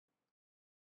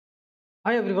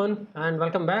Hi everyone and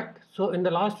welcome back. So in the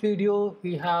last video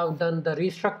we have done the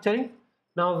restructuring.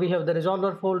 Now we have the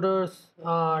resolver folders,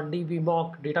 DB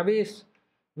mock database.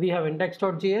 We have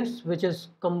index.js which is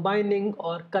combining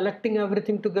or collecting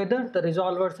everything together, the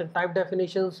resolvers and type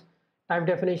definitions. Type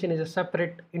definition is a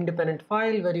separate independent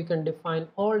file where you can define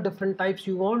all different types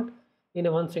you want in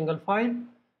a one single file.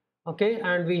 Okay,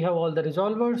 and we have all the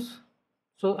resolvers.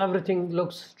 So everything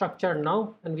looks structured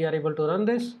now and we are able to run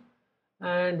this,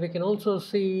 and we can also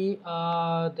see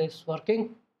this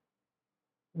working.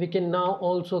 We can now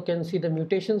also can see the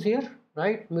mutations here,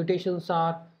 right? Mutations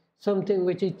are something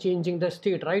which is changing the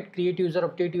state, right? Create user,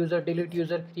 update user, delete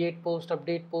user, create post,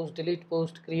 update post, delete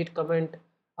post, create comment,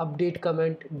 update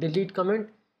comment, delete comment.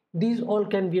 These all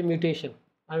can be a mutation.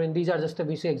 I mean, these are just a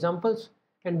basic examples,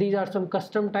 and these are some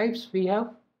custom types we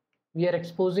are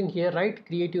exposing here, right?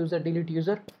 Create user, delete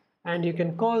user, and you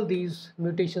can call these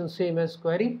mutations same as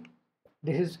query.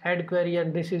 This is add query,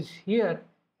 and this is here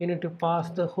you need to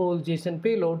pass the whole JSON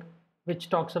payload,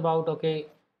 which talks about, okay,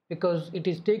 because it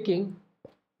is taking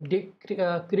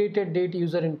created date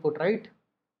user input, right,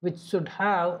 which should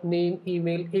have name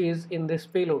email is in this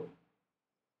payload.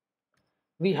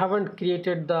 We haven't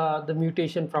created the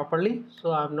mutation properly,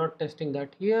 so I'm not testing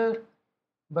that here,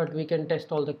 but we can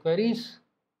test all the queries.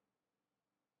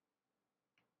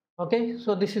 Okay,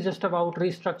 so this is just about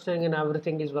restructuring and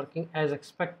everything is working as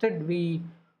expected we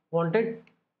wanted,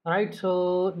 right?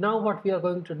 So now what we are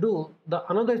going to do, the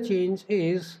another change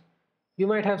is, you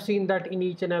might have seen that in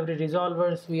each and every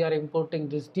resolvers we are importing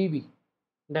this DB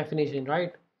definition,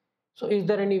 right? So is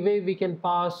there any way we can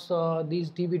pass these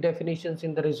DB definitions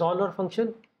in the resolver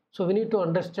function? So we need to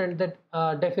understand that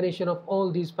definition of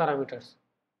all these parameters.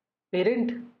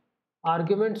 Parent,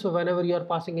 argument, so whenever you are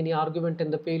passing any argument in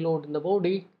the payload in the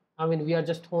body, I mean, we are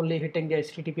just only hitting the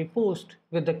HTTP post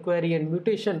with the query and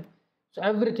mutation, so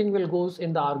everything will goes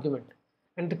in the argument.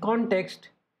 And the context,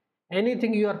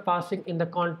 anything you are passing in the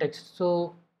context.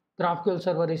 So GraphQL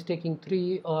server is taking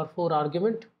 3 or 4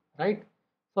 argument, right?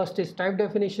 First is type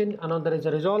definition, another is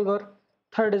a resolver,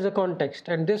 third is a context,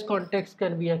 and this context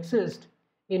can be accessed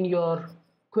in your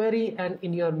query and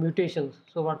in your mutations.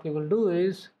 So what we will do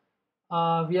is,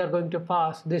 we are going to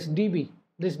pass this DB.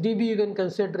 This DB you can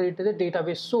consider it as a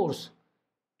database source.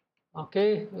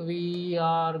 Okay, we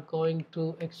are going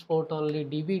to export only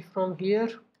DB from here.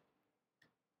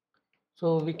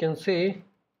 So we can say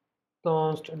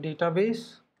const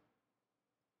database,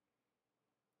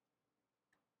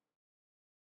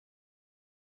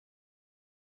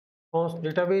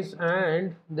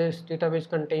 and this database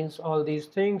contains all these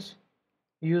things: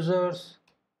 users,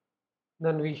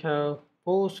 then we have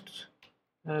posts,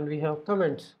 and we have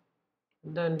comments.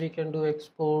 Then we can do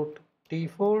export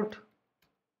default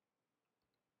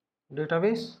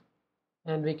database,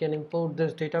 and we can import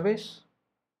this database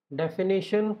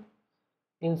definition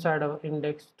inside of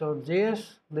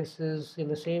index.js. This is in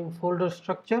the same folder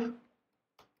structure.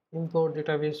 Import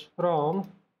database from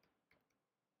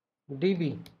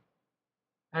DB,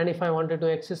 and if I wanted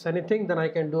to access anything, then I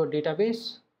can do a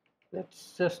database.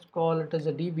 Let's just call it as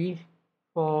a DB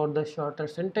for the shorter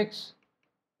syntax,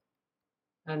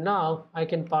 and now I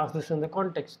can pass this in the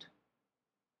context.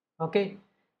 Okay,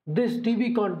 this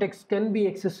DB context can be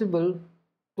accessible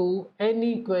to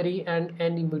any query and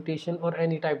any mutation or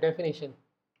any type definition.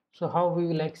 So how we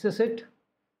will access it?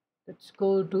 Let's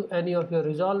go to any of your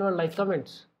resolver like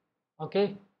comments.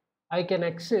 Okay, I can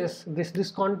access this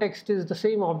context is the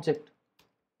same object,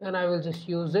 and I will just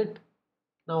use it.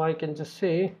 Now I can just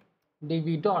say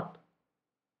db dot.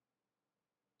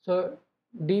 So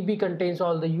DB contains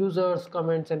all the users,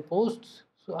 comments, and posts.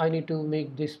 So I need to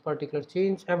make this particular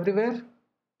change everywhere,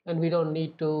 and we don't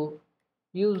need to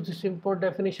use this import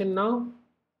definition now.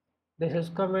 This is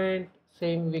comment.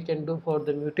 Same we can do for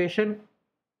the mutation.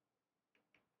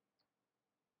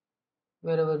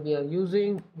 Wherever we are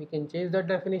using, we can change that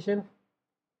definition.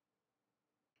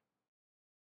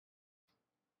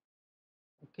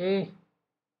 Okay,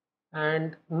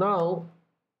 and now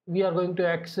we are going to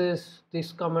access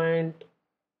this comment,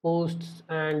 posts,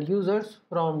 and users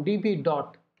from db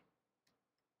dot.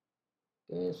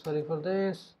 Okay, sorry for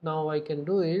this. Now I can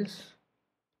do is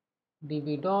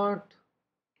db dot.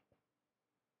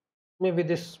 Maybe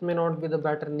this may not be the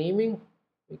better naming.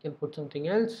 We can put something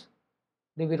else.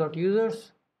 db dot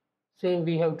users. Same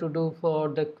we have to do for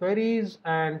the queries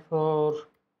and for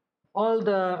all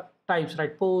the types,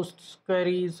 right? Posts,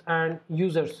 queries, and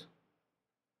users.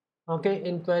 Okay,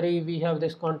 in query we have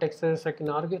this context as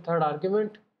third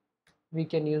argument. We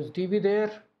can use db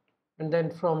there, and then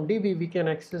from db we can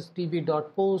access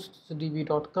db.posts,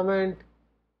 db.comment,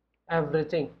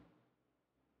 everything.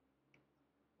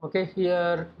 Okay,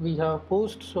 here we have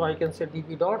post, so I can say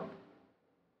db dot,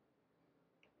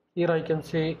 here I can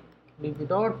say db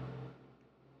dot,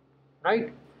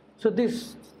 right? So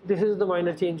this is the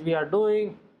minor change we are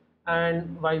doing,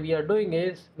 and why we are doing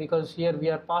is because here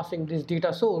we are passing this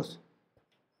data source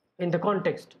in the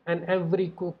context, and every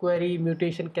query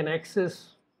mutation can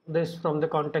access this from the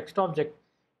context object.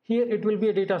 Here it will be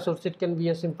a data source. It can be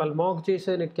a simple mock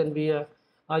JSON, it can be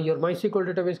your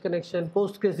MySQL database connection,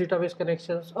 Postgres database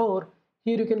connections, or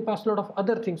here you can pass a lot of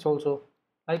other things also.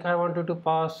 Like I wanted to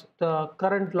pass the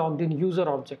current logged in user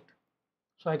object,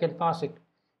 so I can pass it.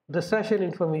 The session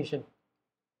information,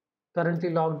 currently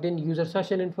logged in user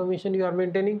session information you are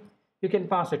maintaining, you can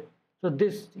pass it. So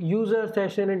this user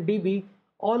session and db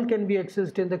all can be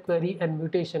accessed in the query and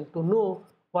mutation to know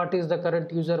what is the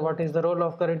current user, what is the role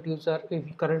of current user,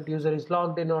 if current user is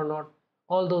logged in or not.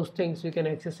 All those things you can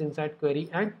access inside query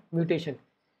and mutation.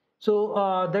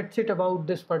 So that's it about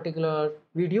this particular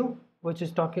video, which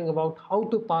is talking about how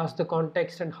to pass the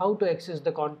context and how to access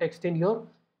the context in your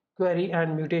query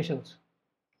and mutations.